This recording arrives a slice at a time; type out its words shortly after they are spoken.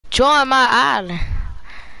Join my island.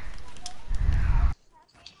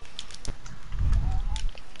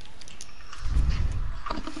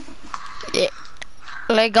 Yeah.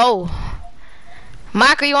 Let go.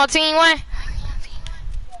 Michael, you on team one?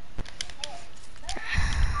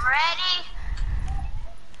 Ready?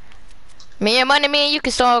 Me and Money, me and you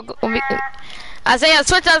can start. Isaiah,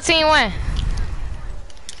 switch up team one.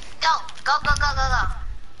 Go.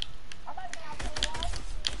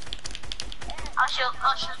 I'll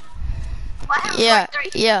shoot. Why have Yeah, three?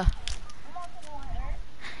 yeah.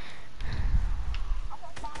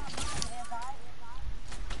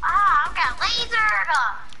 Ah, I got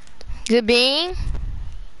lasered. Good bean.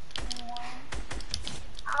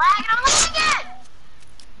 I'm lagging.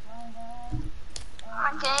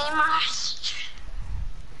 Okay,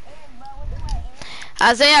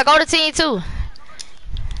 Isaiah, go to team two.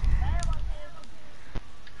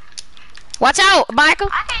 Watch out, Michael.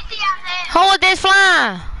 I can't see out there. Hold this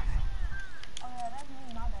flying.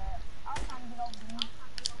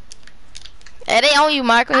 Hey, they on you,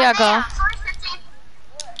 Michael. Here I go.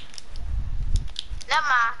 Never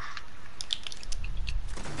mind.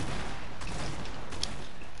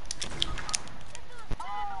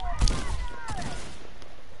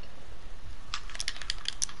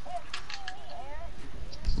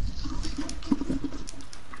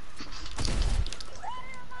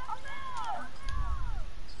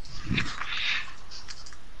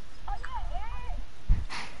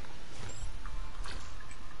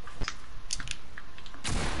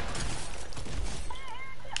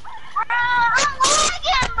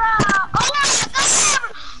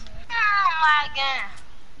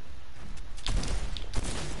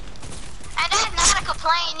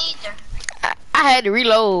 I had to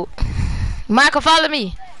reload. Michael, follow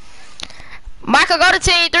me. Michael, go to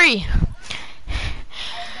team three.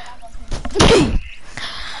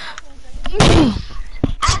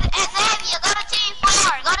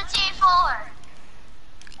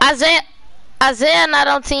 Isaiah not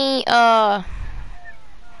on team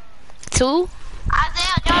two.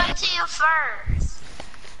 Isaiah, join team first.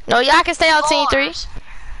 No, y'all can stay on team three.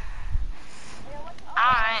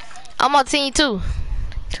 Alright. I'm on team two.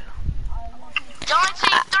 Join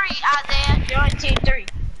team three, Isaiah. Join team three.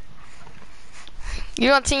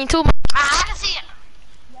 You on team two? I can see it.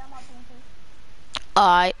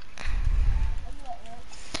 Alright.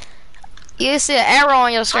 You see an arrow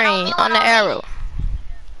on your screen, on the arrow.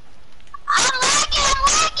 I'm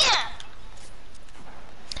lagging.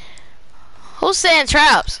 Who's setting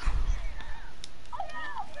traps?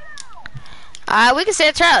 Alright, we can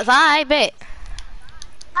set traps. Alright, bet.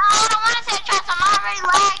 No, I don't want to set traps. I'm already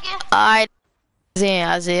lagging. Alright,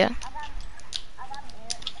 Isaiah.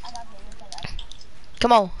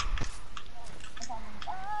 Come on.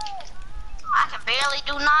 I can barely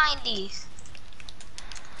do 90s.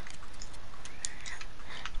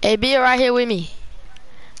 Hey, be right here with me.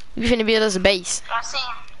 You finna build us a base. I see him.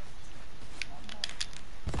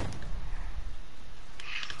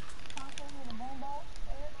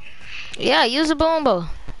 Yeah, use a boom bow.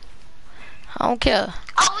 I don't care.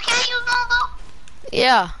 Oh, we can't use Momo?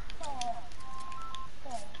 Yeah.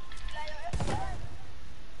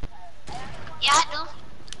 Yeah, I do.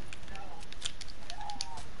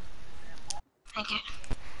 Thank you.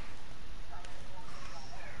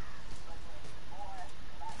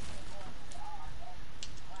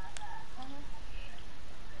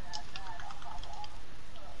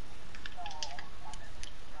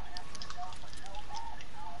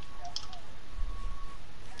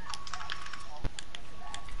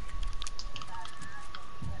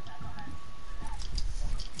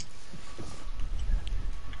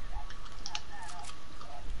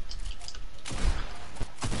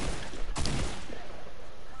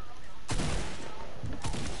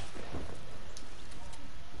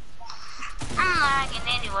 I'm lagging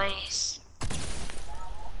anyways.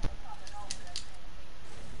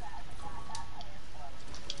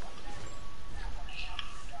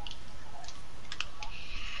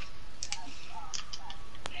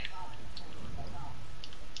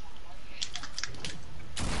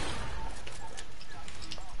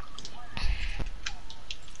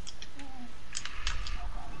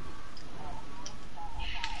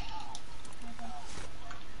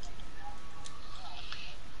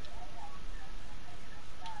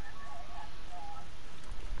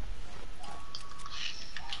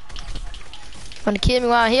 Wanna kill me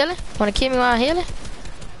while I'm healing?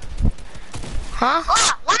 Huh?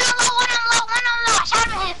 Oh, one on low. I shot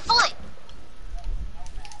him in his foot.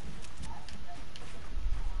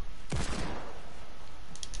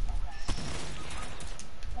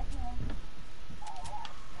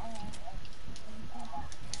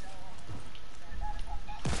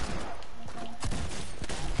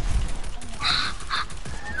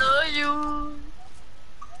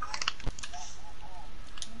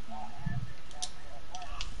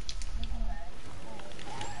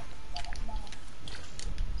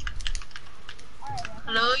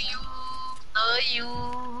 Love you. Love you.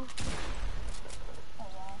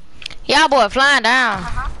 Y'all boy flying down.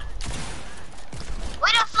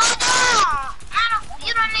 We don't slow down.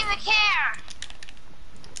 You don't even care.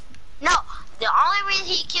 No, the only reason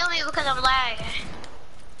he killed me is because I'm lagging.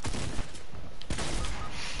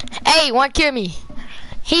 Hey, one kill me.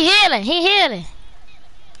 He healing. He healing.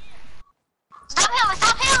 Stop healing.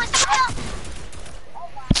 Stop healing. Stop healing.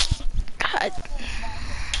 God.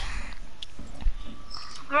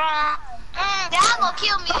 Bruh. Y'all gonna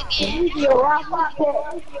kill me again.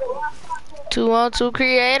 2-on-2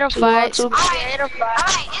 creator fights. Alright.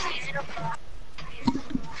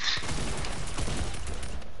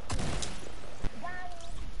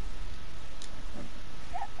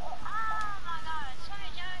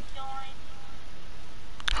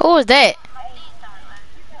 Who was that?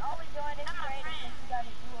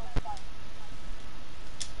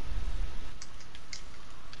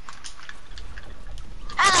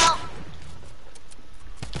 Hello.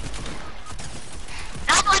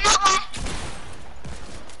 Not one.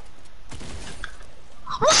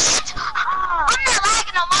 What?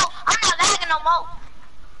 I'm not lagging no more.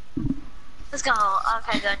 Let's go.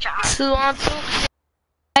 Okay, good try. 2-on-2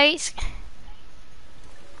 fights.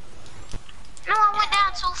 No, I went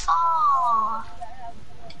down too far.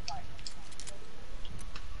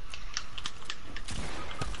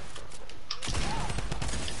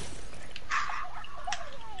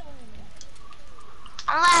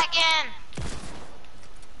 I'm lagging.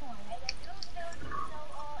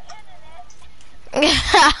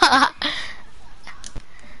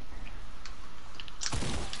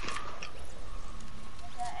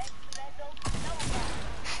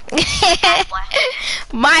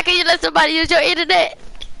 Mike, can you let somebody use your internet?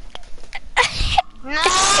 No.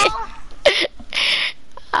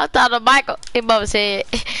 I thought of Michael. His mother said,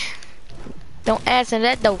 don't answer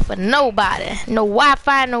that door for nobody. No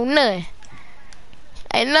Wi-Fi, no nothing.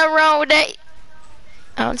 Ain't nothing wrong with that.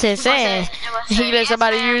 I'm just saying. You let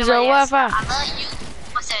somebody use your Wi-Fi. I love you.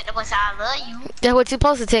 What's that? I love you. That's what you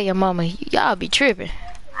supposed to tell your mama. Y'all be tripping.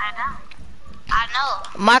 I know.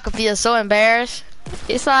 Michael feels so embarrassed.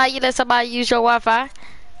 It's alright, you let somebody use your Wi-Fi.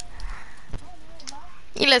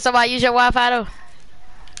 You let somebody use your Wi-Fi though.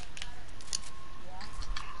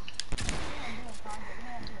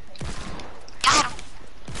 Got him.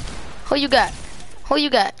 Who you got? Who you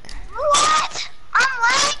got? What? I'm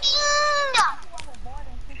lagging.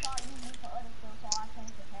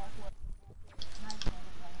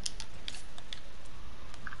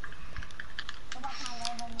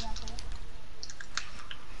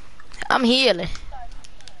 I'm healing.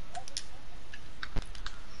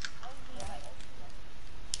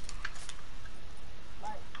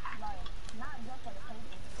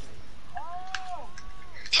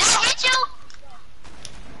 Did I hit you?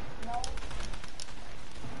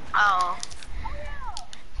 Oh.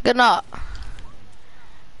 Good night.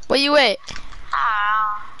 Where you at?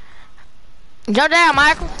 Oh. Jump down,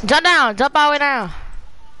 Michael. Jump down. Jump all the way down.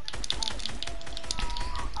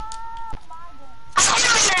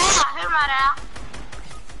 Hit him right out.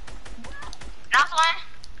 Last one.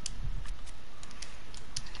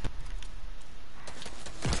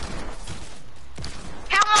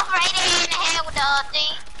 Hit him over 80 in the head with the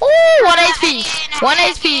thing. Ooh, 1 HP. 1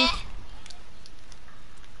 HP.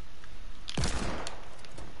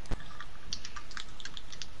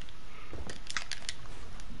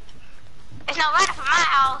 It's not right for my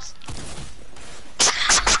house.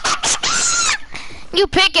 You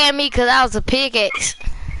pick at me because I was a pickaxe.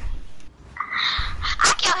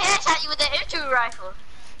 I can headshot you with the entry rifle.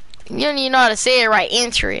 You don't even know how to say it right.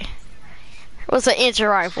 Entry. What's an entry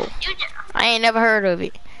rifle? You just, I ain't never heard of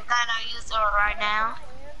it. I know you saw it right now.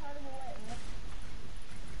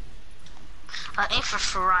 An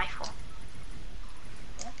infantry rifle.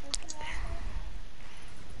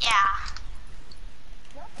 Yeah.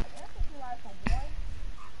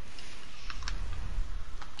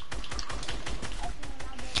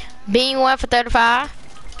 Being 1 for 35.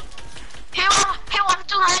 Hit one for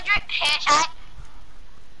 200. Headshot.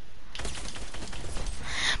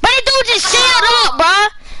 But this dude just shelled up, bruh.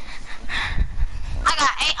 I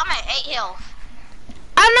got 8. I'm at 8 health.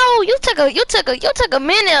 I know you took a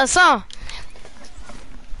minute or something.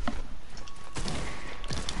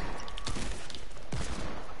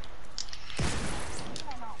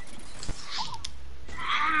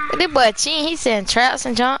 This boy Chin, he setting traps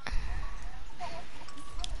and junk.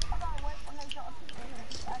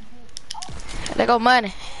 There go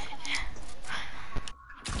money.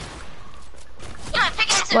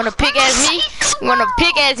 Wanna pick at me? Wanna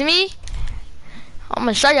pick at me? I'm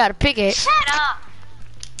gonna show you how to pick it. Shut up.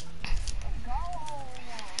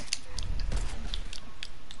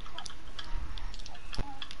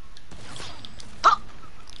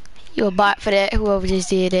 You a bot for that, whoever just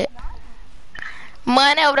did it.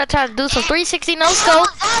 Money over there trying to do some 360 no scope.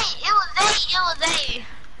 It was they.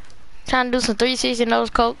 Trying to do some 360 no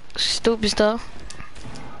scope. Stupid stuff.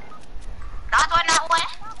 Not one.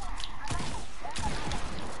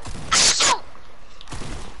 Shoot!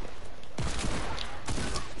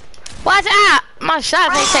 Watch out! My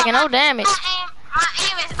shots ain't taking no damage. My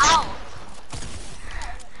aim is off.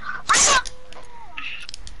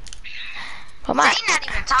 But He's not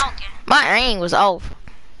even talking. my aim was off.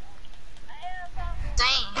 Dang.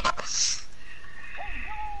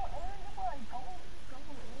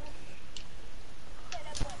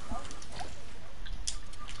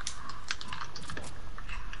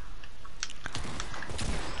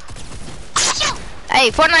 Hey,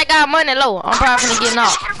 Fortnite got money low. I'm probably gonna get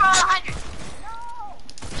knocked.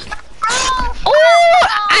 Ooh,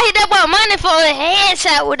 I hit that boy money for a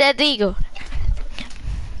headshot with that deagle.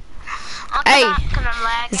 Hey,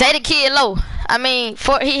 Zay the kid low. I mean,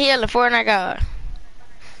 he healing Fortnite God.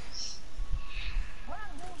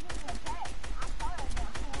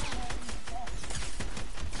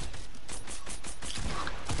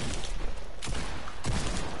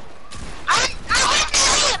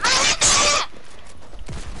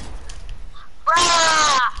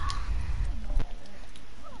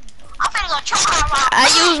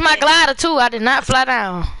 I used my glider too. I did not fly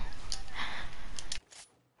down.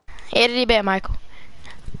 Edit it back, Michael.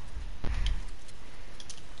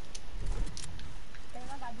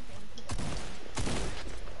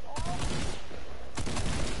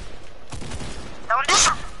 Don't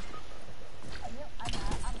die.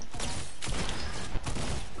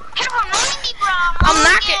 Hit him from 90, bro.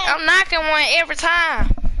 I'm knocking one every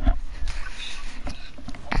time.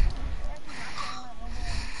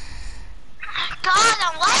 God,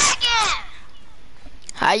 I'm lagging.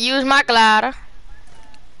 I use my glider.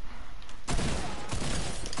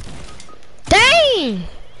 Dang!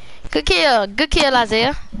 Good kill,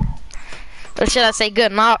 Isaiah. Or should I say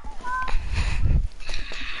good knock?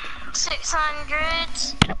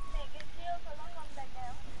 600.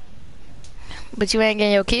 But you ain't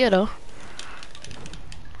getting your kill though.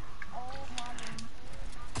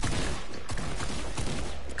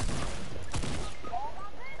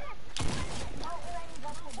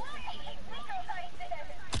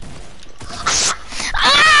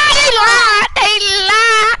 They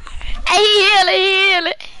lied. Hey, he heal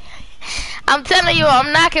it. I'm telling you,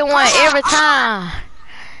 I'm knocking one every time.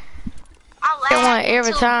 I'm One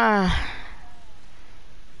every time.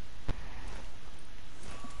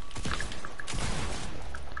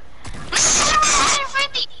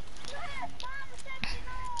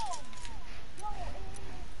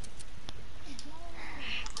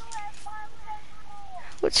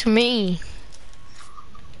 What you mean?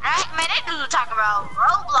 Right, man, that dude talking about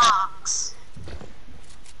Roblox.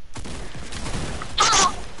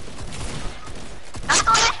 Hello.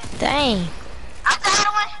 Dang. I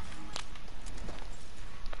got one.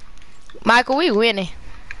 Michael, we winning.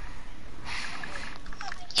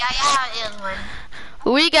 Yeah, y'all is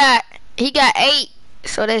winning. He got 8,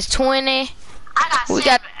 so that's 20. I got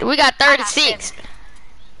 7. We got 36.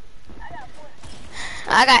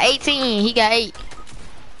 I got 18, he got 8.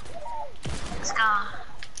 Let's go.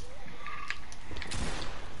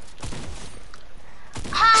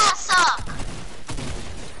 Pass up.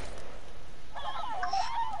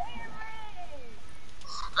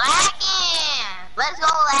 Lagging. Let's go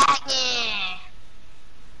lagging.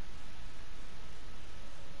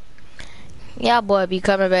 Y'all boy be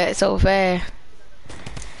coming back so fast.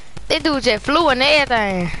 This dude just flew and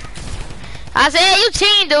everything. I said, hey, you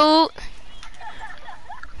cheating, dude.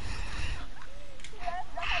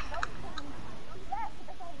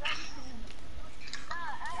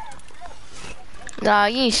 Nah,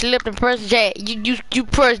 you ain't slipped and pressed J. You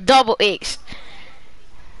pressed double X.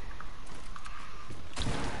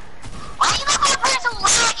 Why you not gonna press who's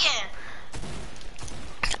lagging?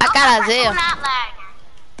 I got Isaiah. Who's not lagging?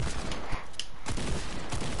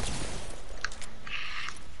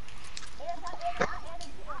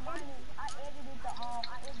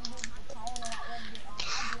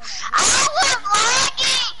 I was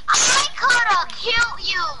lagging. I could have killed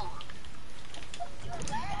you.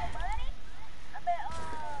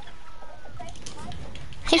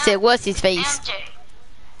 He said, what's his face? MJ.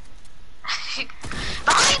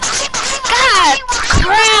 God,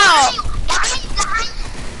 crowd.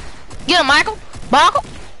 Get him, Michael. Boggle.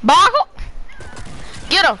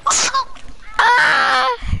 Get him. Ah.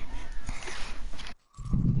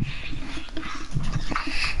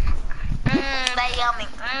 They yummy.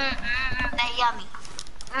 They yummy.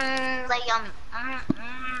 They yummy.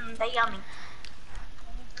 They yummy.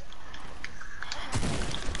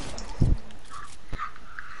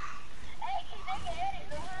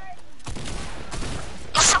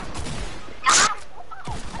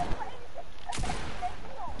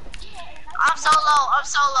 so low. I'm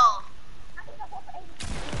so low.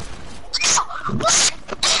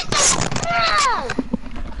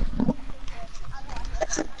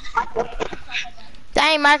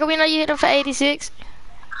 Dang, Michael, we know you hit him for 86.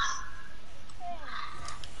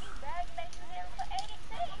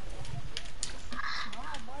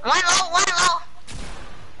 One low, one low.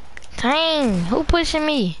 Dang, who pushing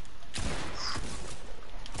me?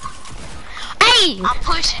 Hey! I'm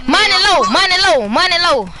pushing. Money low, money low, money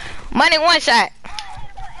low. Money one shot.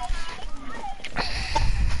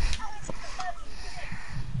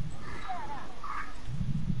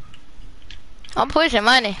 I'm pushing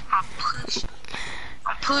money. I'm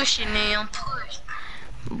pushing it. I'm pushing.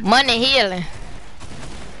 Money healing.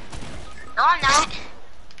 No, I'm not.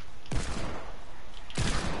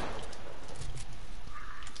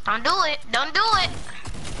 Don't do it. Don't do it.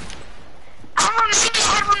 I have a 90. I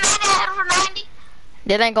have a 90. I have a 90.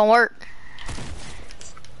 That ain't gonna work.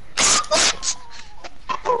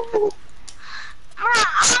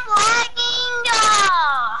 I'm lagging.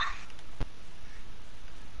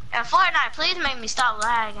 And Fortnite, please make me stop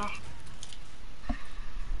lagging.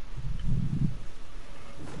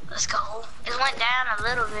 Let's go. It went down a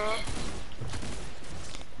little bit.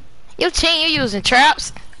 You team, you using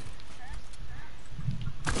traps?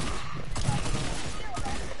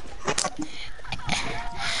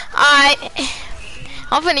 Alright.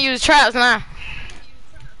 I'm finna use traps now.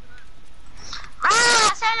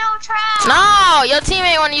 I said no trap. No, your team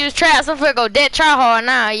ain't wanna use traps. I'm finna go dead try hard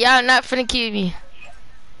now. Y'all not finna kill me.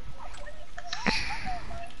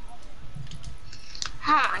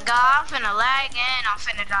 Oh my god, I'm finna lag and I'm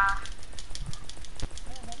finna die.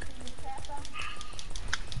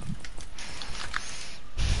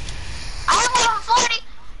 I have 140.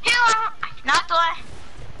 Here, not the one.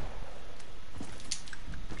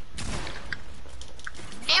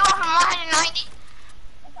 He went from 190.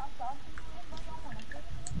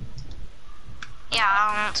 Yeah, I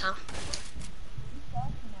don't want to.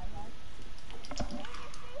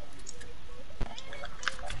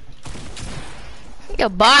 Your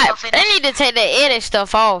bot. They need to take that edit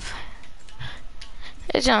stuff off.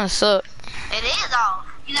 It's gonna suck. It is off.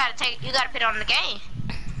 You gotta put it on the game.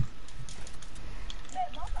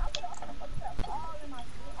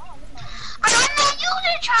 But I'm not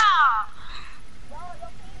using trap.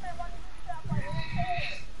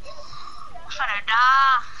 I'm finna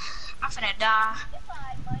die. I'm finna die.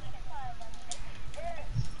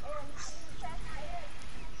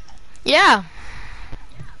 Yeah.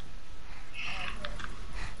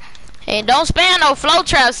 And don't spam no flow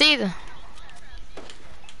traps either.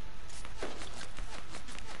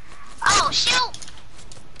 Oh shoot!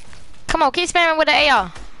 Come on, keep spamming with the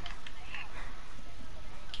AR.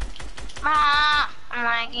 I'm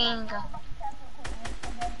lagging.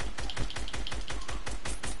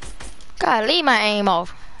 God, leave my aim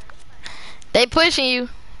off. They pushing you.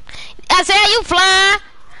 I said you flying.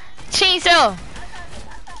 Chinso.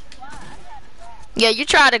 Yeah, you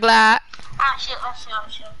try to glide. Oh shit, oh shit, oh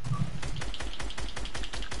shit.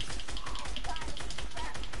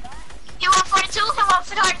 He went 42, he went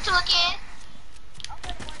 42 again.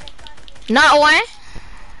 Not one.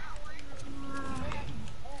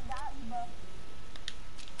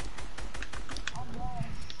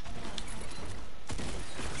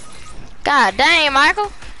 God dang,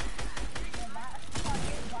 Michael.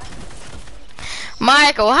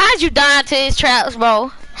 Michael, how'd you die to his traps,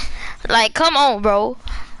 bro? Like, come on, bro.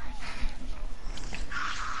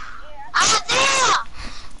 I was there!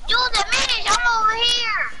 You diminished, I'm over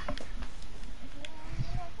here!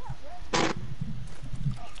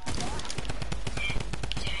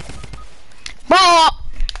 Bro, I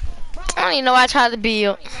don't even know why I tried to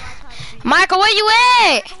build. Michael, where you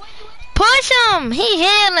at? Push him! He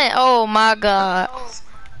healing! Oh my god.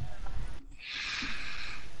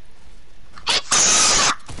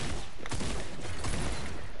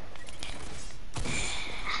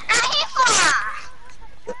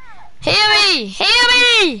 Heal me! Heal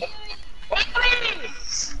me!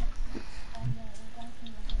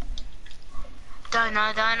 Don't know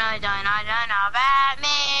about me. Don't know about me.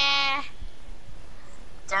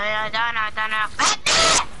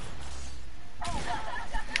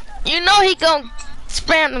 You know he gon'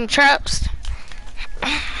 spam them traps.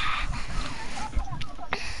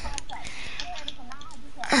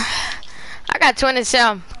 I got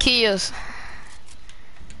 27 kills.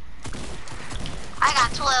 I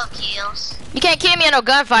got 12 kills. You can't kill me in no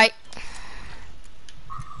gunfight.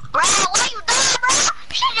 Bro, what you doing, bro?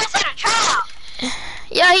 You should just hit a trap.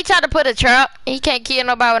 Yeah, he tried to put a trap. He can't kill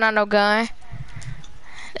nobody without no gun.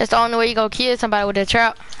 That's the only way you gonna kill somebody with a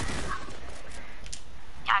trap.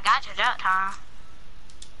 Yeah, I got you that time.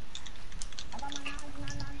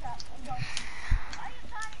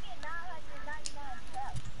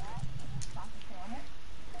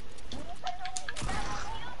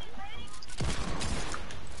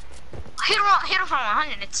 hit him from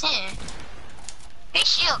 110. His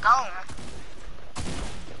shield gone.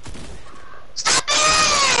 Stop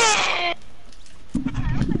it!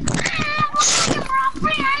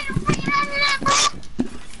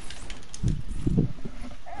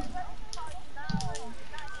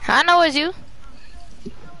 I know it's you.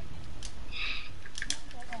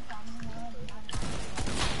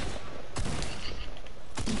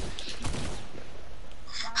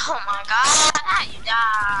 Oh my god, how you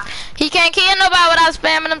die? He can't kill nobody without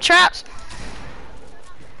spamming them traps.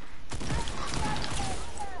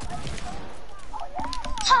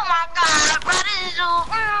 Oh my god, bro, this is so...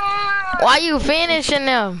 Why you finishing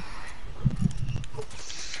them?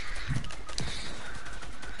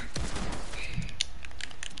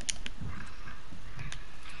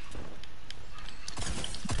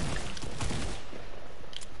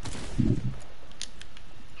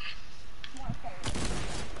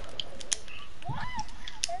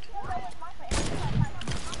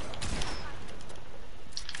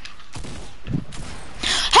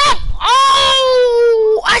 Hey!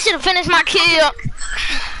 Oh! I should have finished my kill.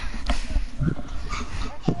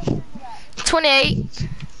 28.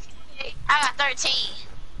 I got 13.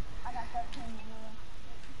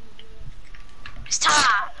 It's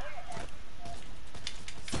time.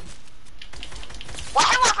 Why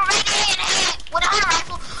I went from right head to head with a hunter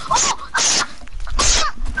rifle? Oh!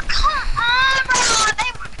 Come on, bro.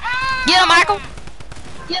 They were... Get him, Michael.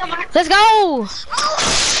 Get him, Michael. Let's go. What?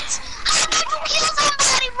 How did you kill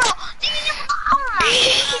somebody, bro? Did you... Oh my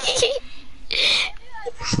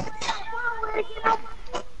god.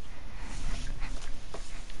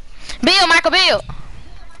 Bill, Michael, Bill.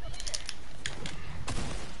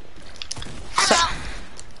 Hello.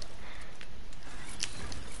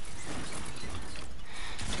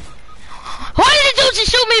 What did you just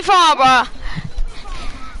shoot me for, bro?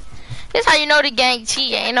 This how you know the gang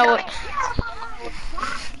cheat. Ain't know what.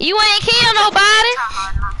 You ain't kill nobody.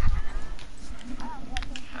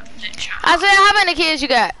 I said, how many kills you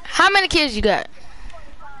got? How many kills you got?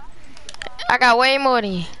 I got way more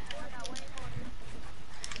than you.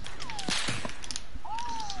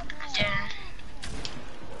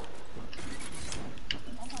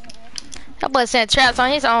 That boy sent traps on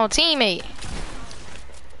his own teammate.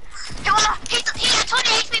 He got 20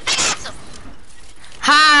 HP, big ass him.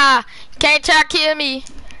 Ha! Can't try to kill me.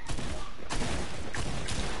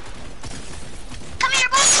 Come here,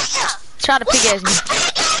 boy. Try to pickaxe me.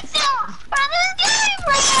 Pickaxe him. Bro, this game,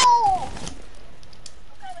 bro.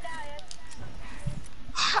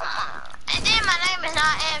 And then my name is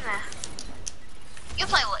not Evan. You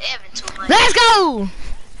play with Evan too much. Let's go!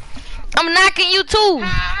 I'm knocking you too.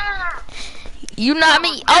 You knock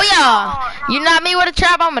me. Oh yeah. You knock me with a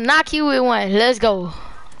trap, I'ma knock you with one. Let's go.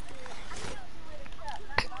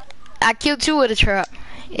 I killed you with a trap.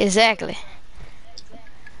 Exactly.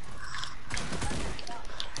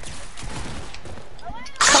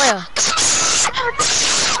 Come here.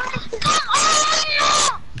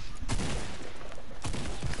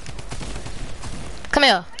 Come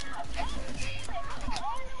here.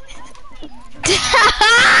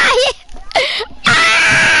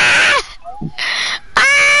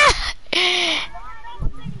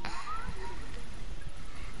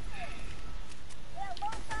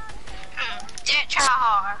 Didn't try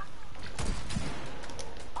hard.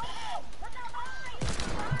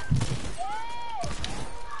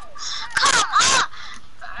 Come on!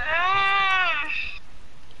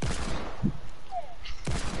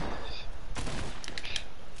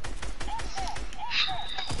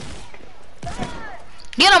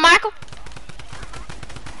 Get him, Michael.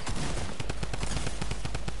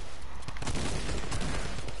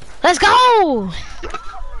 Let's go.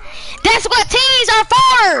 That's what teams are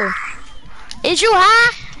for. Is you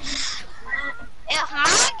high? If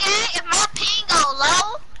my ping go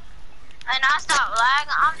low and I stop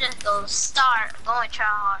lagging, I'm just gonna start going try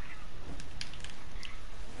hard.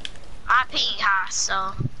 My ping high,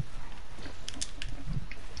 so.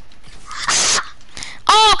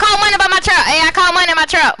 Oh, call money by my truck. Hey, I call money in my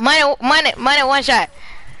truck. Money, one shot.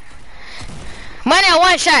 Money on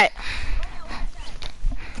one shot.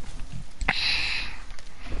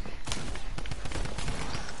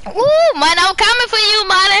 Ooh, money, I'm coming for you,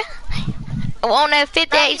 money. I want that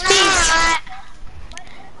 50 HP.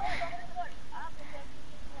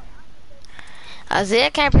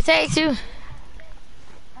 Isaiah can't protect you.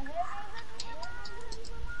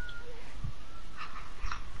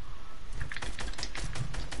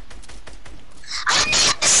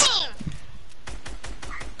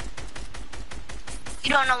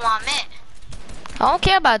 You don't know what I'm at. I don't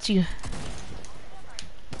care about you.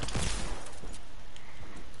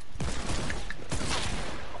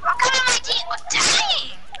 I'm coming, my team.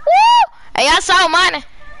 I saw money.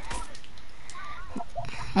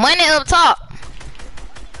 Money up top.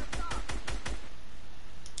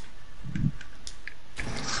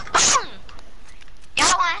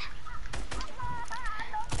 Got one.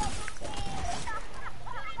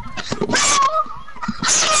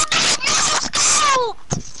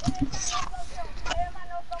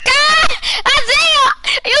 God, Isaiah,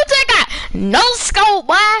 you took a no scope,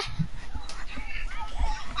 boy.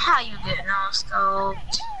 How you get no scope?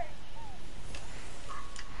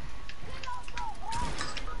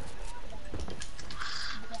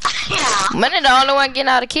 Yeah. Money the only one getting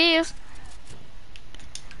all the kills.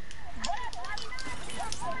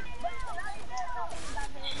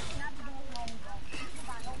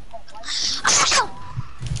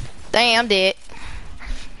 Damn, I'm dead.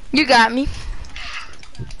 You got me.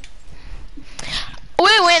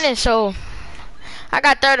 We're winning, so I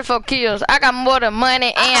got 34 kills. I got more than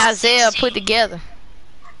Money and Isaiah 16. put together.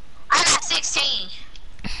 I got 16.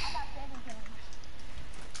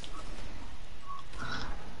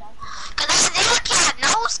 Cause Isaiah can't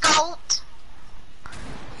no scoped.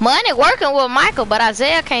 Money working with Michael, but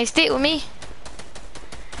Isaiah can't stick with me.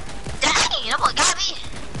 Dang, that boy got me.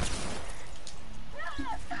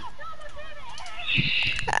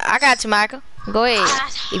 I got you, Michael. Go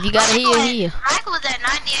ahead. If you gotta heal, heal. Michael was at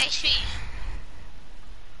 90 HP.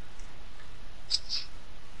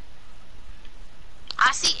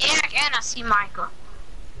 I see Eric and I see Michael.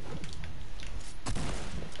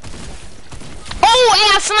 Oh,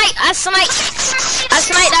 yeah, I sniped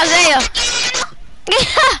Isaiah.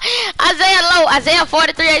 Isaiah low. Isaiah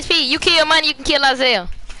 43 HP. You kill Money, you can kill Isaiah.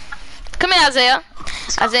 Come here, Isaiah.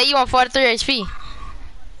 Isaiah, you on 43 HP.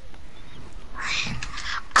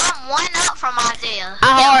 I'm one up from Isaiah.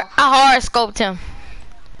 I hard scoped him.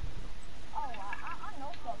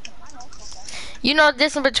 You know the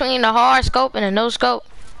difference between the hard scope and the no scope?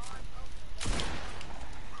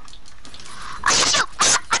 I shoot.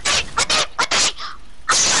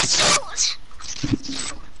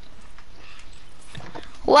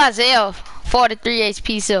 Who Isaiah 43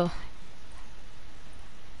 HP so?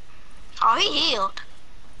 Oh, he healed.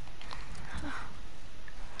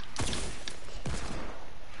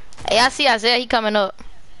 Hey, I see Isaiah, he coming up.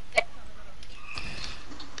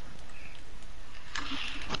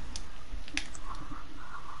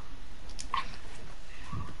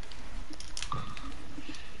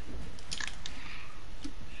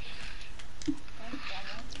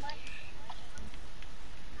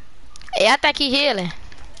 Hey, I think he healing.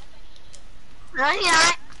 No, he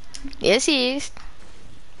ain't. Yes, he is.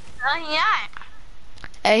 No, he ain't.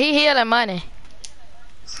 Hey, he healing Money.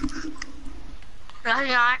 No,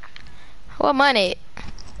 he ain't. What Money?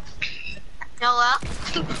 Go up.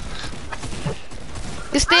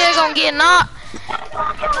 You still gonna get knocked?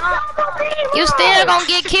 You still gonna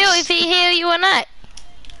get killed if he heal you or not?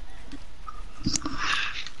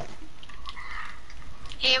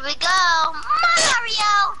 Here we go,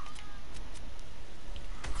 Mario.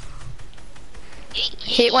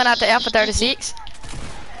 Hit one out the Alpha 36.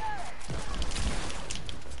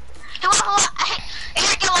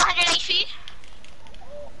 Eric get 100 HP.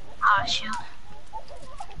 Oh shoot.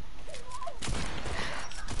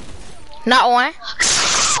 Not one.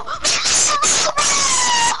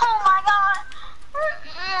 Oh my god.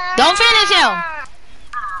 Don't finish him.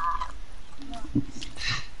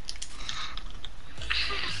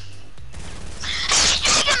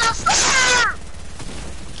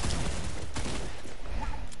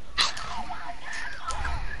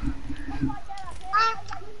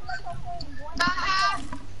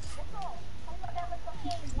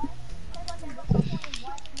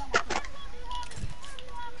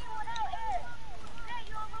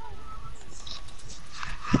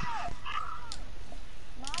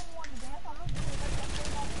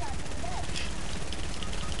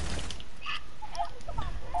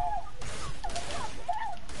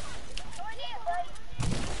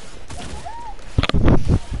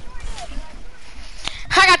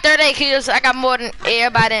 I got 38 kills. I got more than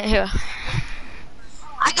everybody in here.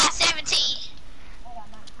 I got 17.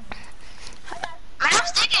 Man, I'm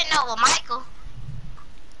still getting over Michael.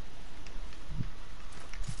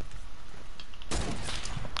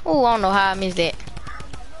 Ooh, I don't know how I missed that.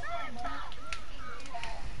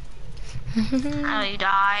 Oh, you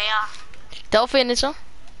die. Don't finish him.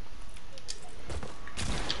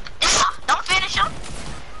 Yeah, don't finish him.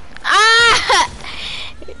 Ah!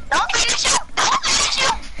 Don't finish him. Don't finish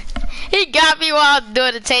him. He got me while I was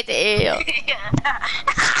doing to take the L.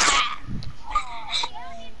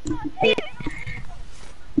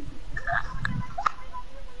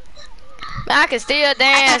 I can still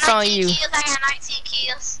dance on you. Kills. I got 19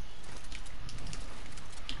 kills.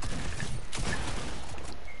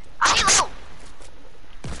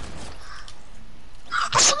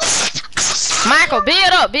 Michael,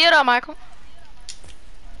 build up, Michael.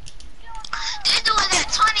 This dude is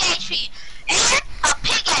at 20 HP. And a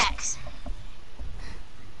pickaxe.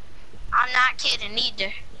 I'm not kidding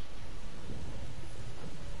either.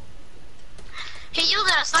 He using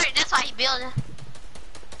a slurp, that's why he building.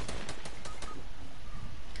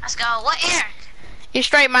 Let's go. What air? You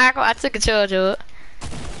straight, Michael. I took a charge of it.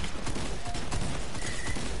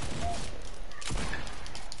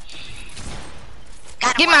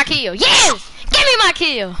 Give me my kill. Yes! Give me my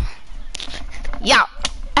kill. Yo.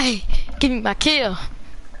 Hey, give me my kill.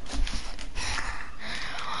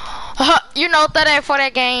 You know, 38 for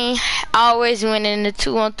that game. Always winning the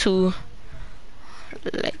 2-on-2.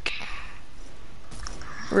 Like,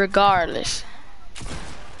 regardless.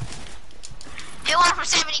 Hit one from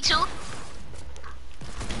 72.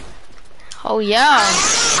 Oh, yeah.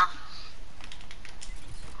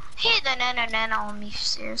 He hit the nano on me,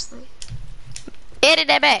 seriously. Edit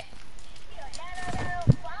that back.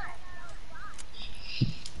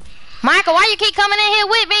 Michael, why you keep coming in here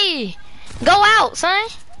with me? Go out, son.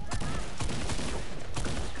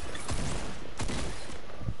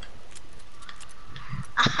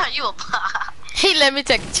 You a bot. He let me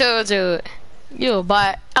take a charge of it. You a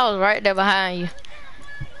bot. I was right there behind you.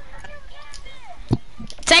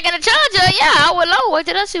 Taking a charger? Yeah, I would low. What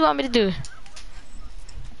else you want me to do?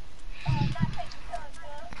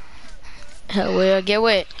 Well, get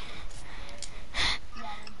wet.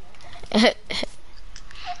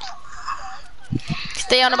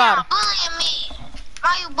 Stay on the bottom. Bullying me.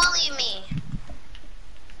 Why you bullying me?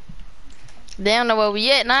 They don't know where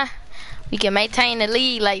we at now. We can maintain the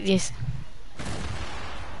lead like this.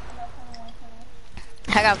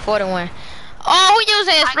 I got 41. Oh, we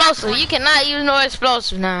using explosive. You cannot use no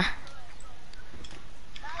explosive now.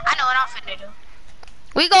 I know what I'm finna do.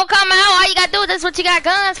 We gonna come out. All you gotta do, that's what you got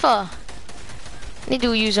guns for. They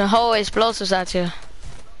do using whole explosives out here.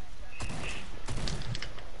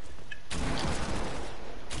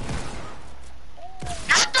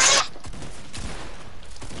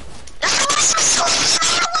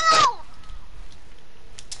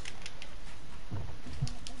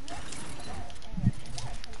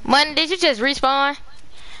 Money, did you just respawn?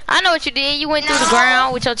 I know what you did. You went through the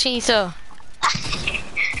ground with your chainsaw.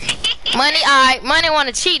 Money, alright. Money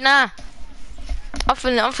wanna cheat now. I'm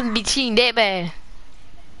finna be cheating that bad.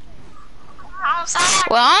 I'm sorry.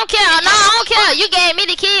 Well, I don't care. No, I don't care. You gave me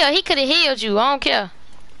the kill. He could have healed you. I don't care.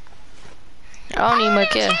 I don't even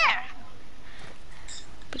care.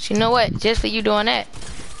 But you know what? Just for you doing that.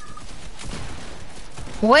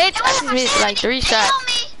 Wait, I just missed like 3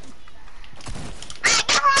 shots.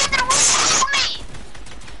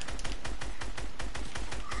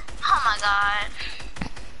 Oh my god.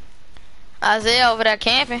 Isaiah over there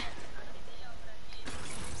camping.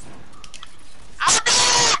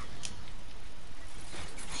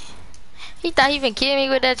 He thought he even killed me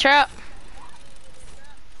with that trap.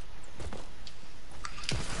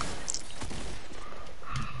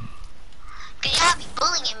 Y'all be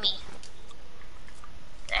bullying me.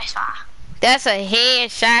 That's fine. That's a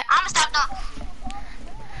headshot. I'ma stop doing.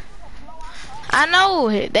 I know.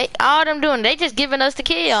 They all them doing. They just giving us the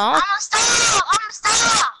kill. I'ma stop. I'ma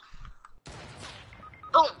stop.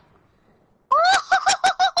 Boom.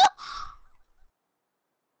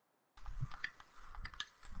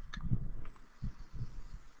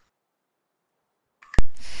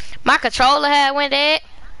 My controller had went dead.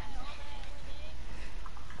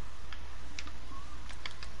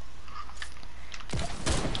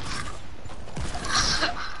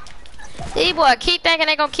 These boys keep thinking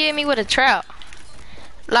they gonna kill me with a trap.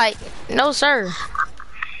 Like, no sir.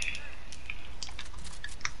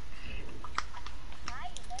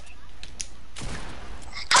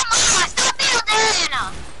 Come on, stop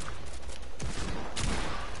building.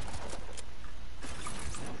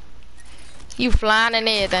 You flying and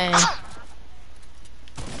everything.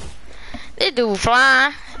 This dude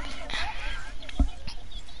flying.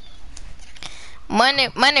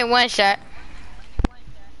 Money one shot.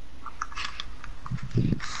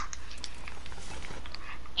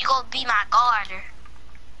 You gonna be my guarder.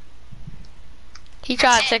 He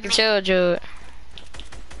tried to take a chill, Jude.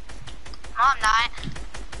 No, I'm not.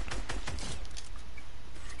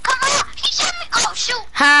 Come on, he shot me. Oh shoot.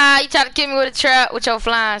 Ha, you tried to kill me with a trap with your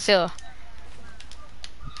flying self.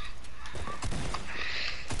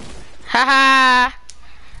 Ha ha.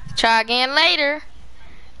 Try again later.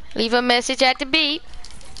 Leave a message at the beep.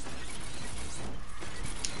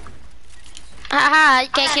 Ha ha, you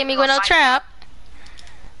can't kill me with no trap.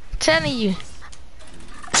 Telling you.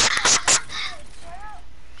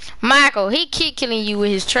 Michael, he keep killing you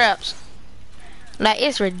with his traps. Like,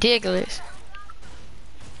 it's ridiculous.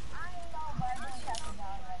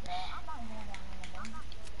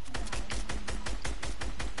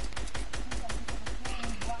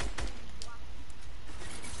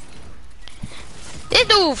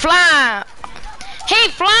 This dude flying. He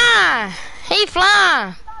flying. He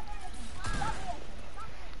flying.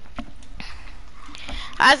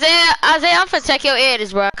 Isaiah, I'm finna take your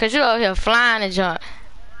edits, bro, cause you over here flying and junk.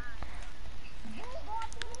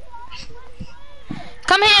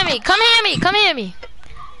 Come hear me. Come hear me. Come hear me.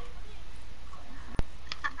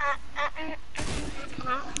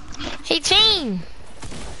 He team.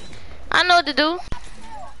 I know what to do.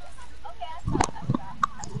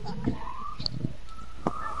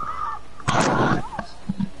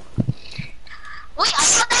 Wait, I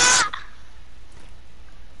saw that.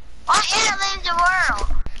 What alien in the world?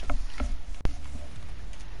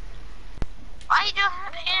 Why you doing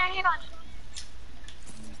here?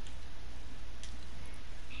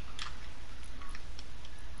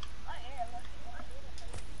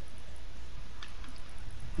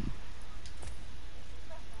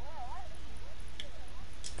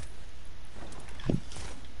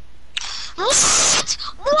 What?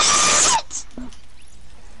 What?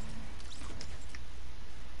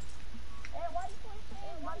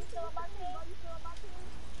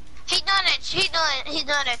 He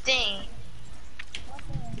doing that thing.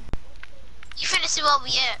 You finna see where we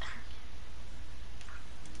at.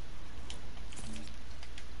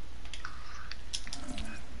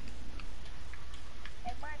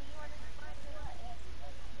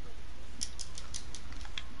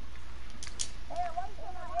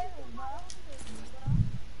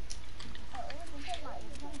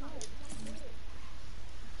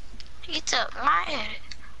 He took my head.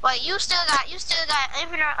 Wait, you still got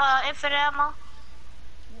infinite ammo?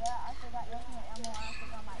 Yeah, I still got infinite ammo. I still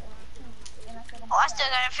got my AK, and I still got my Oh, I still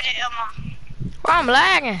got infinite ammo. Bro, I'm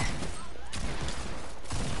lagging.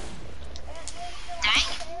 Dang.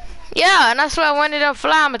 Yeah, and that's why when they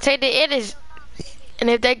fly, I'm gonna take the edits. And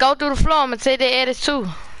if they go through the floor, I'm gonna take the edits too.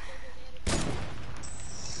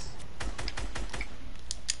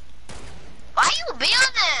 Why you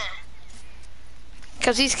building?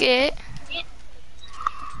 Cause he's scared.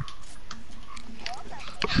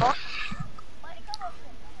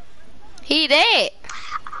 He dead.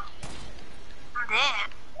 I'm dead.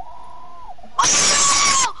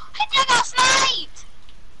 Oh! He just got sniped!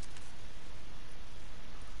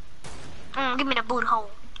 Give me the boot hole.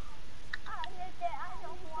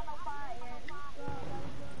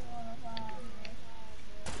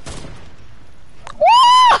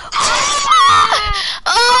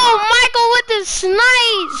 Oh, Michael with the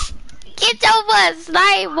snipes! Get your butt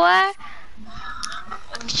snipe, boy.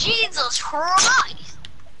 Jesus Christ!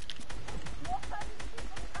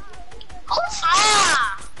 Oh,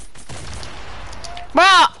 fire! Bro,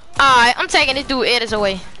 alright, I'm taking this dude edits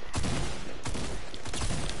away.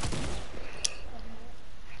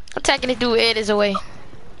 I'm taking this dude edits away.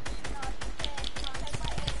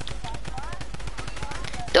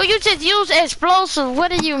 Dude, you just use explosives.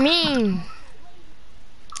 What do you mean?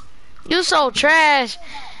 You so trash.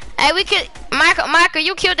 Hey, we could, Michael,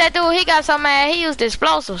 you killed that dude. He got so mad. He used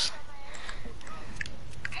explosives.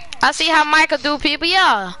 I see how Michael do people.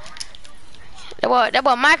 Yeah. That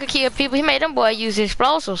boy Michael killed people. He made them boy use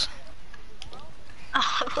explosives.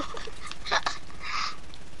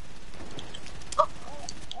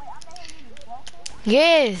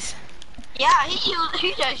 Yes. Yeah,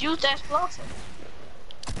 he just used that explosive.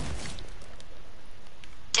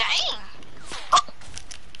 Dang. Oh.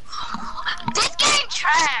 This game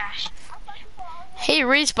trash. He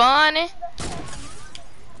respawning.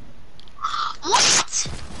 What?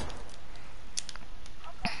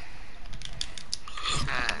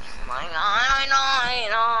 My God, I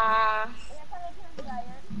know.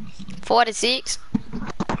 46.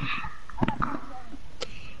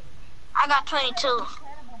 I got 22.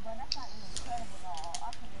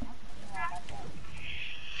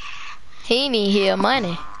 He need his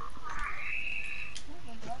money.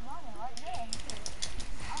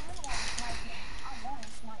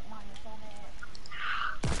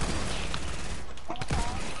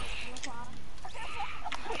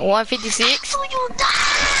 $156. You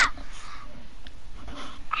die.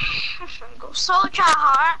 I'm finna go so try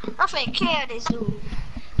hard. I'm finna kill this dude.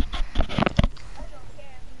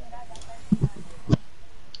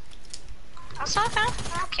 That's okay.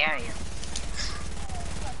 I'll carry you.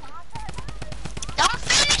 Don't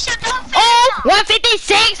finish it. Don't finish Oh, it.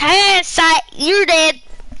 156 headshot. You dead.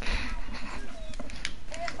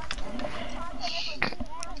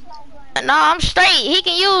 No, I'm straight. He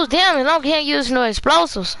can use them and don't can't use no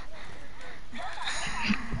explosives.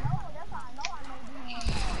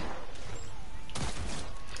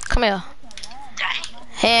 Come here.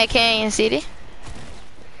 Hand Canyon City.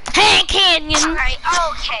 Hand Canyon. Alright,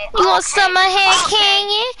 okay. You want some of Hand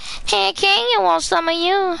Canyon? Hand Canyon want some of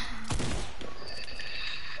you.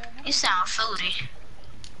 You sound foodie.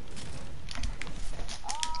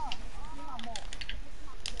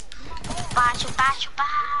 Bachu, bachu, ba.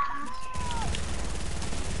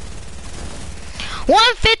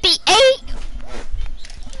 158,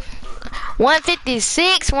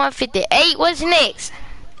 156, 158. What's next?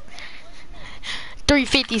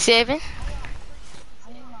 357.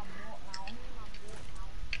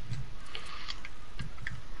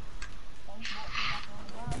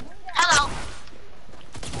 Hello.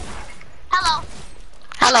 Hello.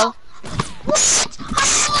 Hello. What?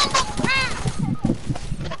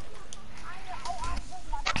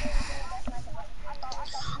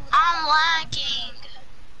 I'm lagging.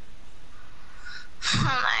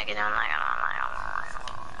 I'm lagging.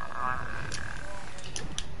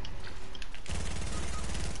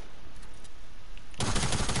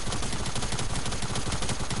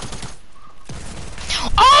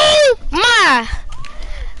 Oh my!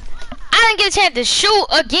 I didn't get a chance to shoot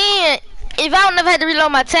again. If I would never had to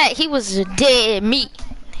reload my attack, he was a dead meat.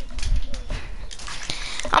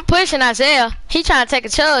 I'm pushing Isaiah. He trying to take a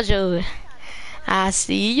charge of it. I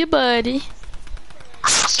see you, buddy.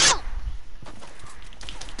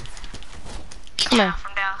 Come here.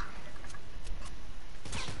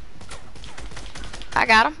 I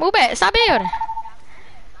got him. Move back. Stop building.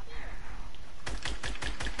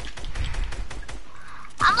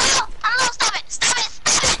 I'm low. Stop it. Stop it.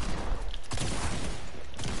 Stop it.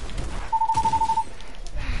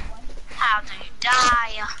 How do you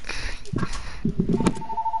die?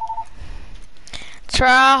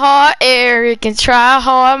 Try hard, Eric, and try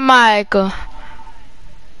hard, Michael.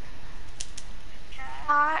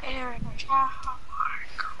 Eric, try hard.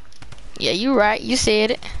 Yeah, you right. You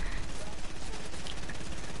said it.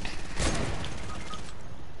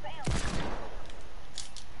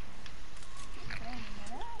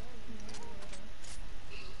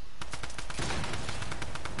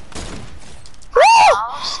 Woo!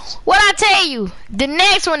 What I tell you? The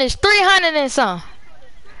next one is 300 and some.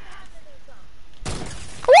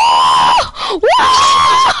 Woo! Woo!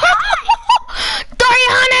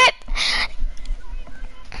 300.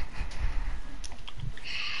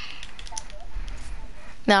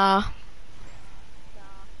 Nah.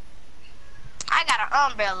 I got an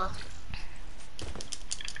umbrella.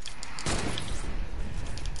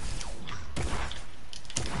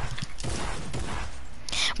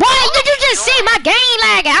 Why did you just see my game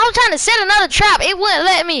lagging? I was trying to set another trap. It wouldn't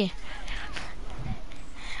let me.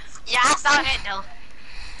 Yeah, I saw that though.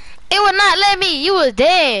 It would not let me. You was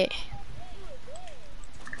dead.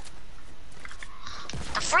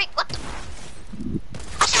 The freak? What the?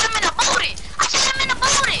 I shot him in the booty. I shot him in the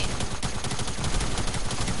booty.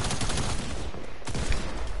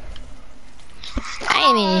 I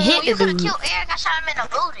ain't even hit You the could have dude. killed Eric. I shot him in the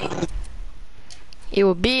booty. It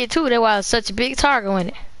was big too. That's why it was such a big target on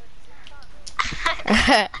it.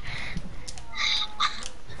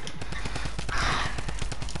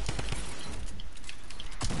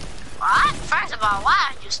 What? First of all, why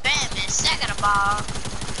are you spamming? Second of all,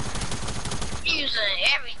 you're using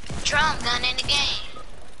every drum gun in the game.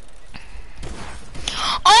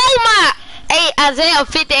 Oh my! Hey, Isaiah,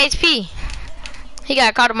 50 HP. He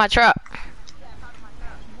got caught in my trap.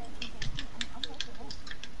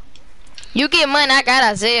 You get money, I got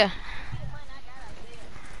Isaiah.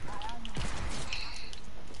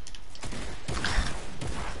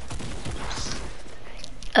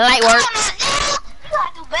 Light work. You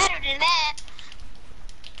gotta do better than that.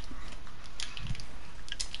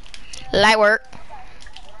 Light work.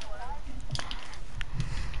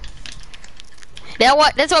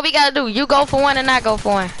 That's what we gotta do. You go for one and I go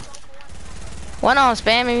for one. One on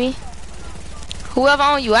spamming me. Whoever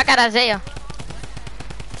on you, I got Isaiah.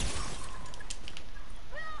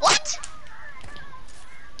 What?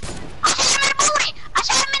 I shot him in the booty. I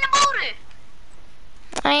shot him in the booty.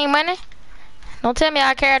 I ain't money. Don't tell me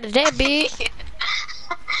I carried the dead big.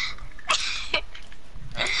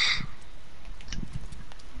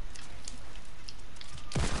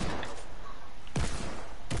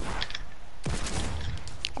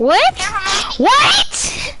 What?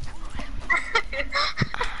 What?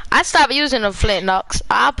 I stopped using the flint knocks.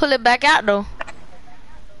 I'll pull it back out though.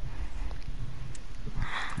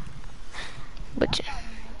 But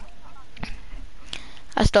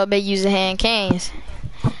I started using hand cans.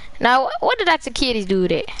 Now, what did Dr. Kitties do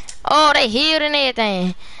with it? Oh, they healed and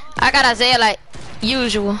everything. I got Isaiah like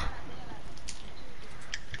usual.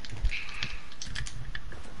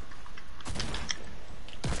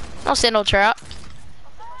 Don't set no trap.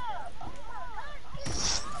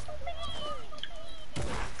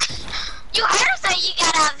 You heard her say you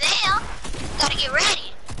got Isaiah. Gotta get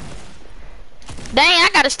ready. Dang, I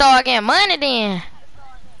gotta start getting money then.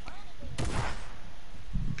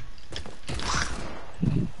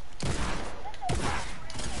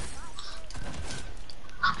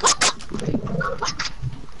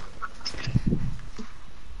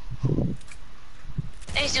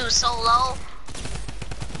 This dude's so low.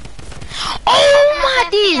 Oh my,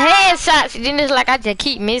 these headshots. Then it's like I just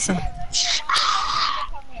keep missing.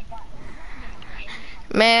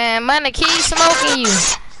 Man, money keep smoking you.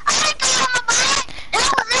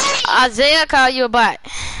 Isaiah called you a bot.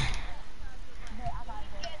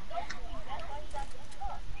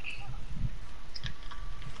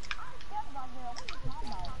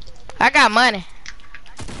 I got money.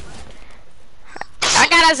 I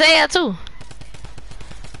got Isaiah too.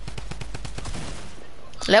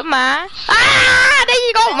 Never mind. Ah, there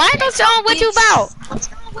you go, Michael. Show him what you about.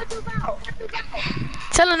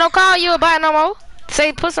 Tell him don't call you a bot no more.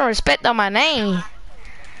 Say put some respect on my name.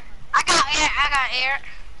 I got air.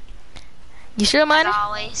 You sure, money? As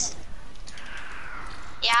always.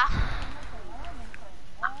 Yeah.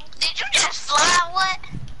 Did you just fly? What?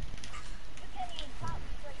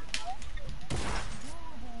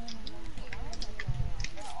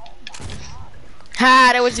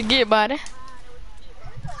 Ha, that what you get, buddy.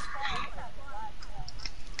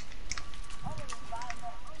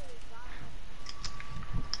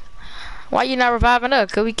 Why you not reviving up?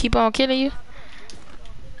 Could we keep on killing you?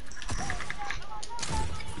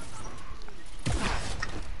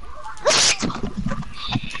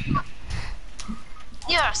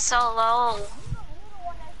 You're so low.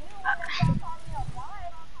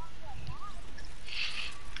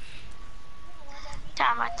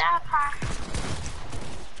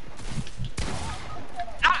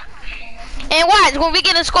 And watch, when we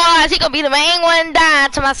get in squads, he gonna be the main one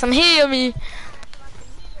dying to my some heal me.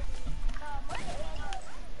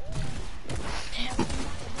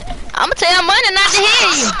 I'ma tell money not to hear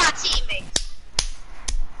you.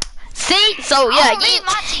 See? So yeah,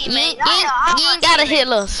 you ain't gotta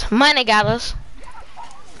heal us. Money got us.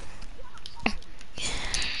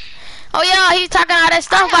 Oh yeah, he's talking all that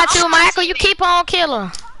stuff about you, Michael. You keep on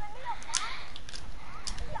killing.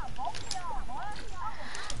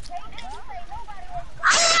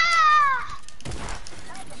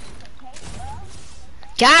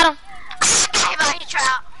 Got him.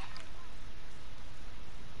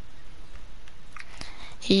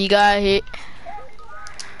 He got hit.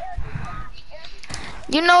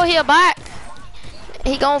 You know he a bot.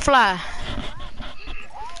 He gon' fly.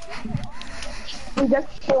 Oh,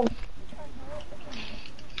 let's do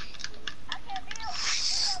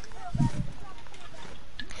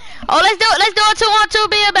it 2-on-2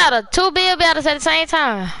 bill battle. 2 bill battles at the same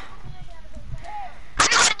time.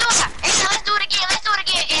 Let's do it again.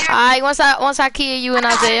 Alright, once I kill you and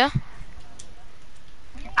Isaiah.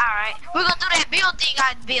 Alright, we're gonna do that build thing.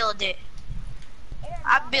 I build it.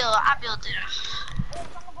 I built it.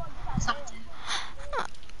 Something.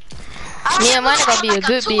 Me and Money gonna be a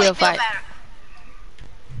good build fight.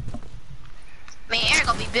 Me and Eric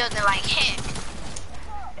gonna be building like heck.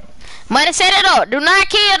 Money set it up. Do not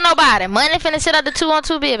kill nobody. Money finna set up the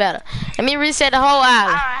 2-on-2 build battle. Let me reset the whole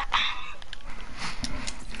island. Alright.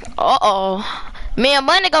 Uh-oh. Me and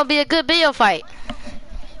Money gonna be a good build fight.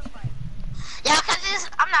 Yeah, cause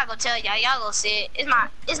I'm not gonna tell y'all. Y'all gonna see it.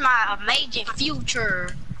 It's my amazing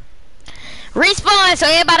future. Respawn, so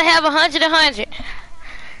everybody have 100.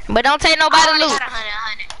 But don't take nobody loot. Got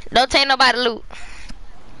 100. Don't take nobody loot.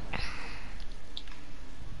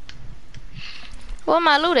 Where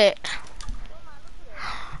my loot at?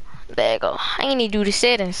 There you go. I ain't need to do the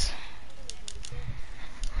settings.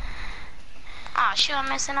 Oh shoot, I'm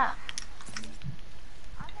messing up.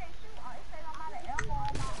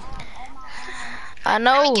 I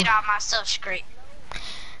know. Let me get all my stuff straight.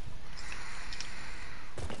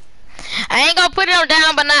 I ain't gonna put it on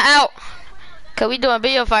down but not out. Cause we doing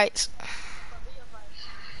video fights.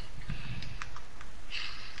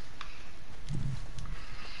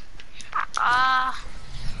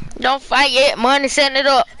 Don't fight yet. Money setting it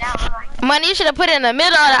up. Money, you should have put it in the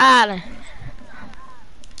middle of the island.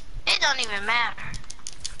 It don't even matter.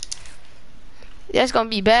 That's gonna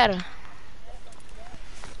be better.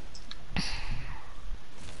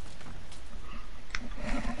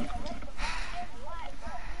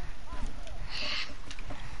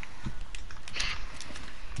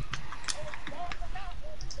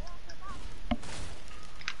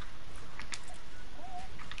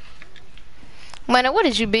 Money, what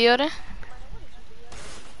is you building?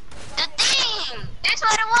 The thing. That's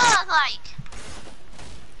what it was like.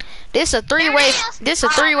 This a three-way. This a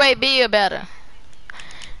three-way build battle.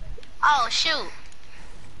 Oh shoot.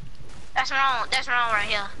 That's wrong. That's wrong right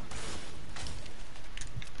here.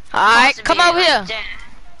 All right, come over here.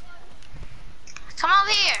 Come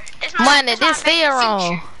over here. Money, this still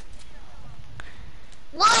wrong.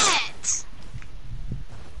 What?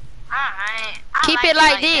 Alright. Keep it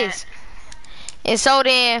like this. And so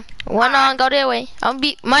then, One on, go that way. I'm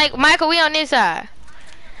be Michael. We on this side.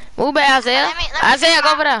 Move back, Isaiah. Let me Isaiah,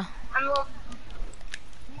 go over there. I'm moving.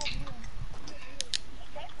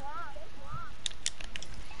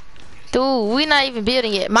 Dude, we not even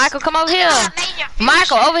building yet. Michael, come over here. Major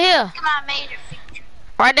Michael, future. over here. Come on, major future.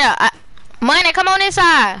 Right there. Money, come on this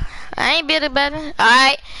side. I ain't building better. All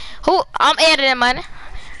right. Who? I'm editing money.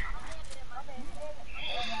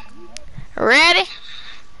 Ready?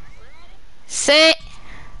 Set.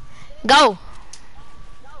 Go.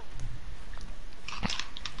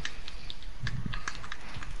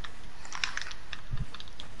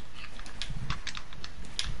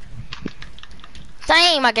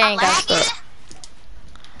 Dang, my game got stuck.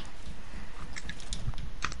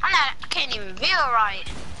 I can't even build right.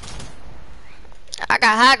 I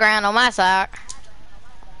got high ground on my side.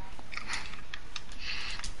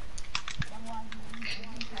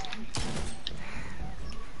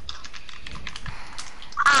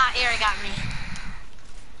 Ah, Eric got me.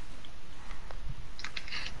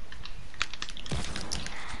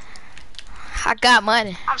 I got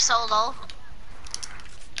money. I'm so low.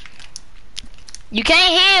 You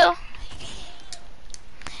can't heal.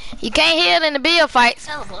 You can't heal in the build fights.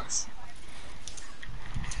 Syllables.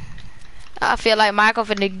 I feel like Michael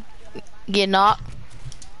finna get knocked.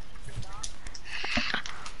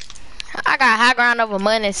 I got high ground over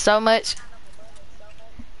money so much.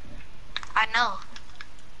 I know.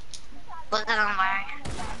 Look at him, Larry.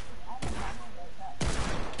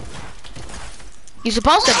 You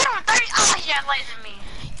supposed to. Oh, he just lasered me.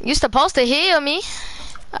 You supposed to heal me.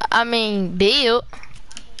 I mean, build.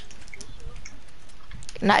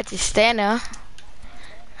 Not just stand there.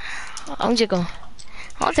 I'm just gonna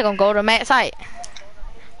go to Matt's site.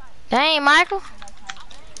 Dang, Michael.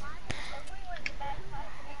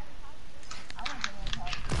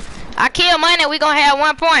 I kill money. We gonna have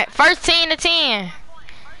 1 point. First 10 to 10.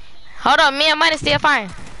 Hold up, me and money still fine.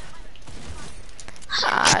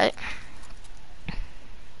 Alright.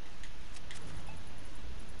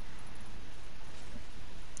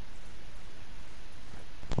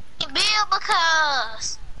 Build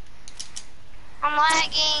because I'm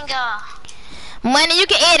lagging. Money, you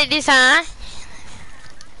can edit this, huh?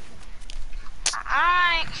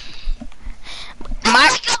 Alright.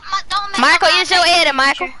 Michael, it's your edit,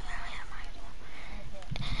 Michael.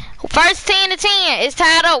 First 10 to 10. It's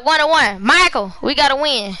tied up 1-1. Michael, we gotta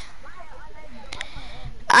win.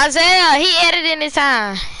 Isaiah, he edited this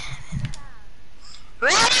time.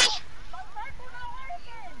 Ready?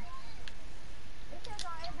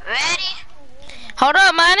 Ready? Hold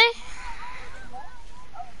up, money.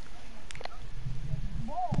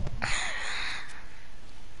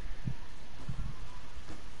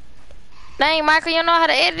 Dang, Michael, you know how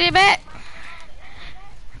to edit it back?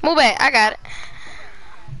 Move back, I got it.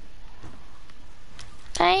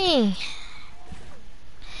 Dang.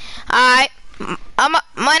 Alright.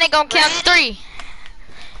 Money gonna count to 3.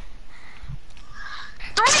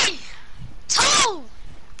 3, 2,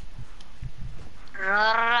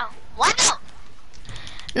 1.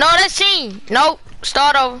 No, that's cheating. Nope.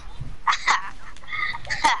 Start over.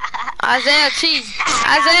 Isaiah cheat.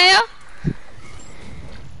 Isaiah?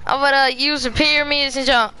 Over there using pyramids and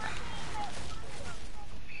jump.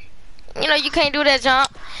 You know you can't do that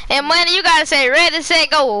jump. And money, you gotta say ready, set,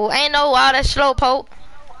 go. Ain't no all that slow poke.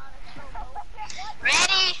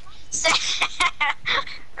 Ready, set.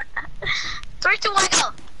 3, 2, 1,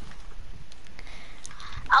 go.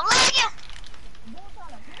 I'm lagging.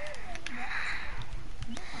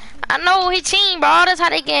 I know he cheating, bro. That's how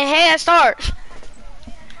they get head starts.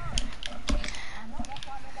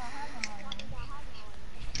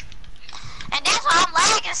 And that's why I'm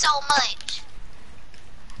lagging so much.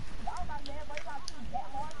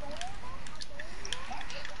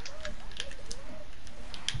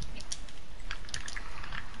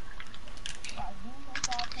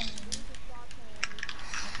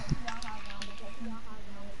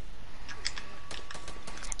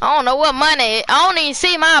 I don't know what money. I don't even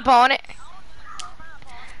see my opponent.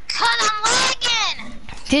 Cause I'm lagging.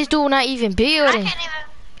 This dude not even building. I can't even.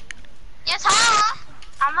 Yes, huh?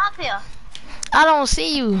 I'm up here. I don't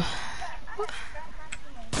see you.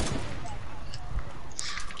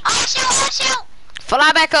 Oh shoot! Oh shoot!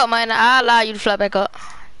 Fly back up, man. I'll allow you to fly back up.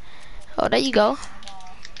 Oh, there you go.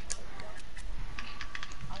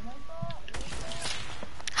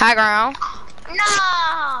 High ground.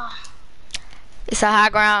 No. It's a high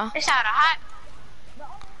ground. It's out of hot.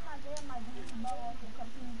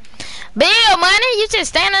 Bill, money. You just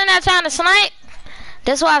standing there trying to snipe.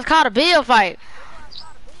 That's why it's called a bill fight.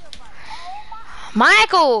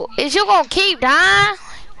 Michael, is you gonna keep dying?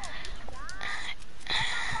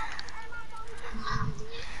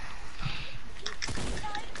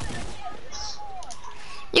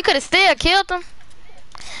 You could have still killed him.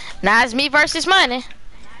 Now it's me versus money.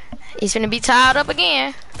 He's gonna be tied up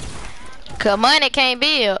again. Cause money can't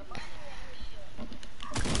build.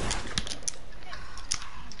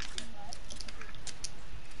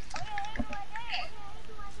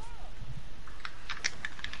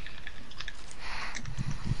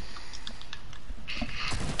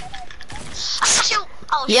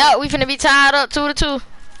 Oh, yeah, we finna be tied up 2-2.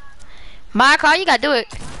 My car, you gotta do it.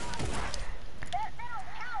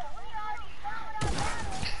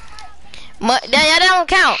 That don't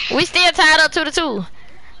count. We still tied up 2-2.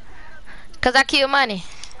 Cause I killed money.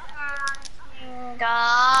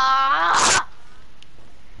 I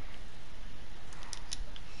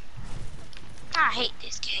hate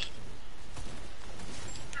this game.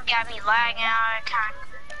 Got me lagging out.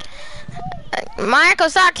 Michael,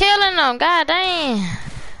 stop killing them. God dang.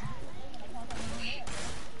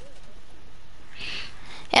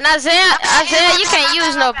 And Isaiah, you can't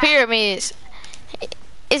use no pyramids.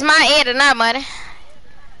 It's my edit, not money.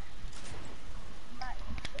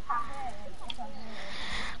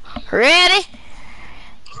 Ready?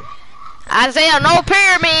 Isaiah, no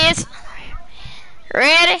pyramids.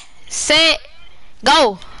 Ready, set,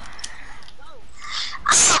 go.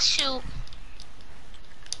 Oh, shoot.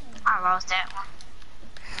 I lost that one.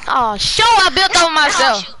 Oh, sure, I built over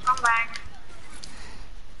myself. Oh, shoot. I'm lagging.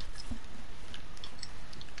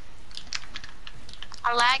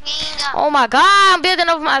 I'm lagging. Oh my God, I'm building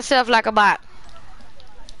over myself like a bot.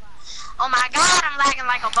 Oh my God, I'm lagging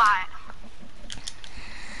like a bot.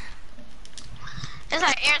 It's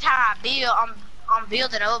like every time I build, I'm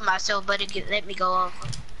building over myself, but it let me go over.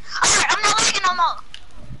 Alright, I'm not lagging no more.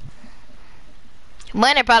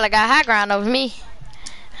 Money probably got high ground over me.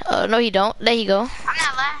 Oh, no, he don't. There you go. I'm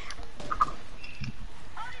not lagging.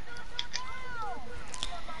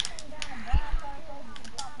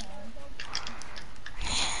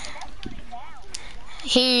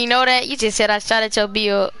 He ain't know that. You just said I shot at your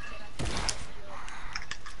build.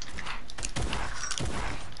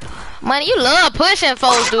 Money, you love pushing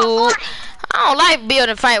folks, dude. I don't like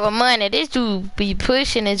building fight with money. This dude be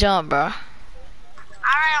pushing and jump, bro. Alright,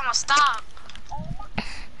 I'm gonna stop.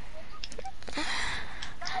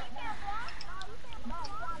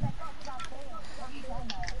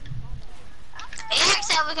 Eric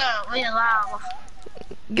said we can win live.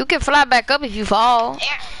 You can fly back up if you fall.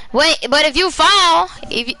 Wait, but if you fall,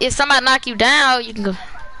 if somebody knock you down, you can go.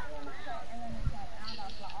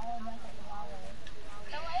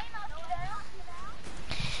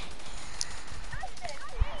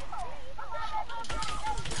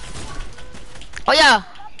 Oh yeah,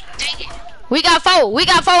 we got 4. We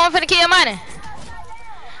got 4. I'm finna kill money.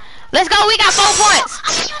 Let's go. We got 4 points.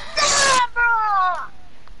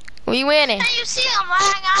 We winning. Can you see I'm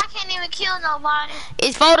lagging? I can't even kill nobody.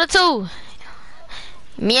 It's 4-2.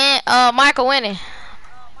 Me and Michael winning.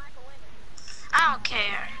 I don't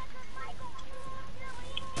care.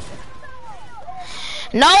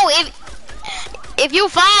 No, if you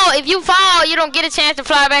fall, you don't get a chance to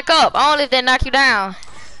fly back up. Only if they knock you down.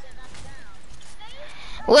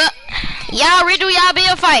 Well, y'all redo y'all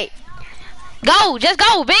build fight. Go, just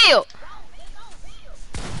go, build.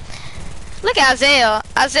 Look at Isaiah.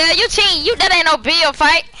 Isaiah, you cheating. That ain't no build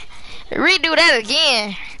fight. Redo that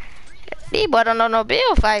again. These boys don't know no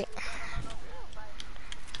build fight.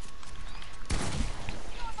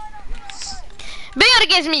 Build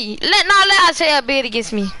against me. Let Isaiah build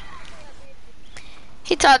against me.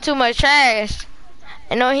 He talk too much trash.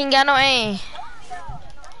 And no, he ain't got no aim.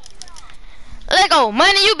 Let go.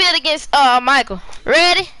 Money, you build against Michael.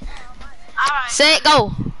 Ready? Alright. Set,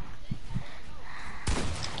 go.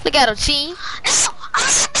 Look at him, cheating.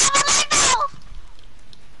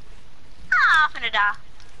 I'm finna die.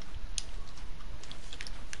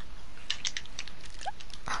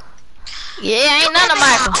 Yeah, ain't none of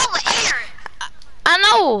Michael. Over here. I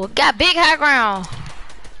know. Got big high ground.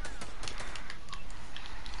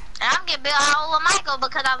 And I'm getting built all over Michael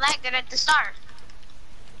because I lagged it at the start.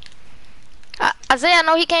 Isaiah,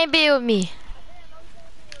 know he can't build me.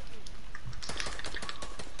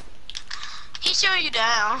 He's shooting you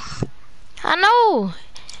down. I know.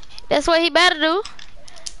 That's what he better do.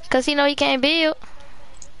 Cause he know he can't build.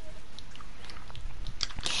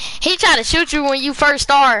 He try to shoot you when you first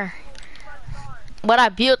start. But I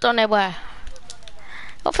built on that boy.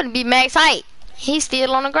 I'm finna be max height. He's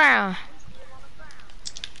still on the ground.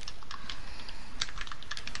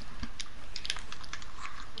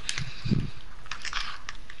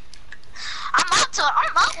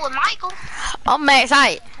 I'm up with Michael. I'm max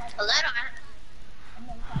height. A little bit.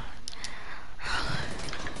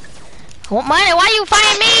 What money? Why you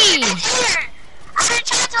fighting me? I didn't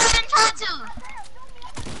try to.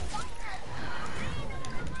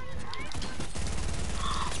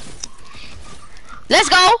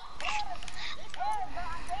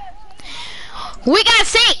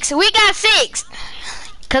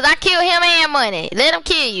 Cause I killed him and money. Let him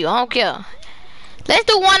kill you. I don't care. Let's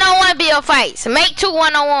do one-on-one build fights. Make 2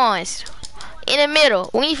 one-on-ones in the middle.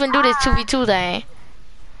 We ain't finna do this 2v2 thing.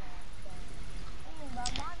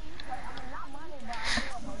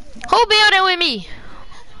 Who building with me?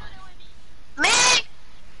 Me?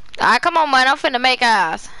 Alright, come on, man. I'm finna make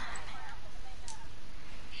ours.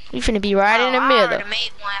 We finna be right in the I middle. already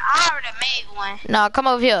made one. No, come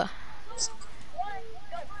over here.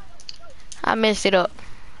 I messed it up.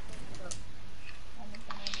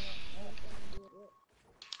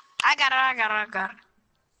 I got it.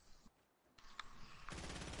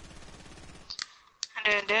 And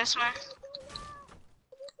then this one.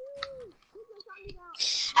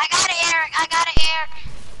 I got it, Eric.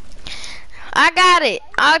 I got it.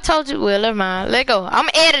 I told you. Well, never mind. Let go. I'm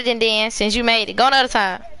editing then since you made it. Go another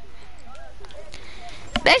time.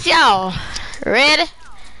 That's y'all. Ready?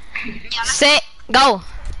 Set. Go.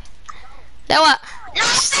 That what? No,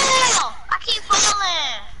 still. I keep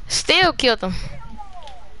falling. Still killed them.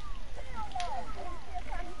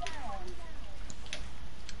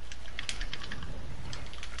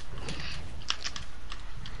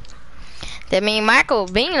 That mean Michael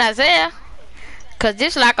being Isaiah. Cause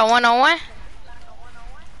this like a one-on-one.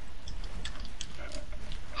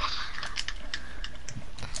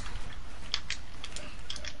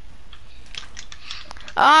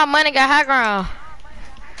 Oh, money got high ground.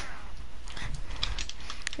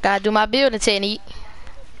 Gotta do my building technique.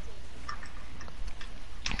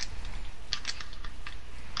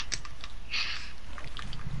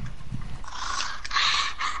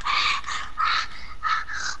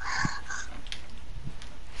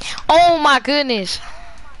 Oh my goodness.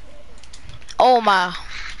 Oh my.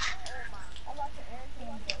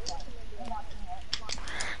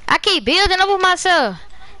 I keep building up with myself.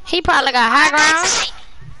 He probably got high ground.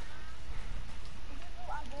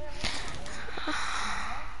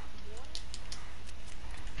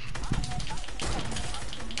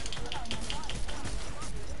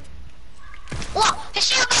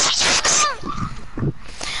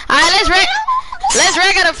 Alright, let's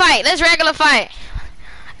regular fight. Let's regular fight.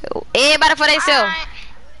 Everybody for themselves.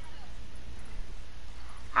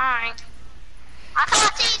 Alright. I call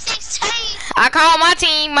team 16. I call my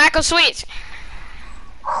team Michael Switch.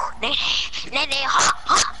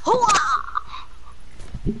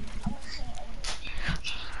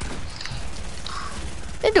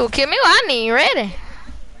 This dude killed me. I ain't even ready.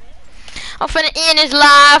 I'm finna end this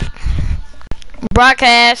live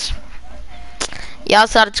broadcast. Y'all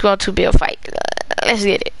saw the 2-on-2 build fight. Let's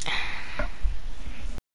get it.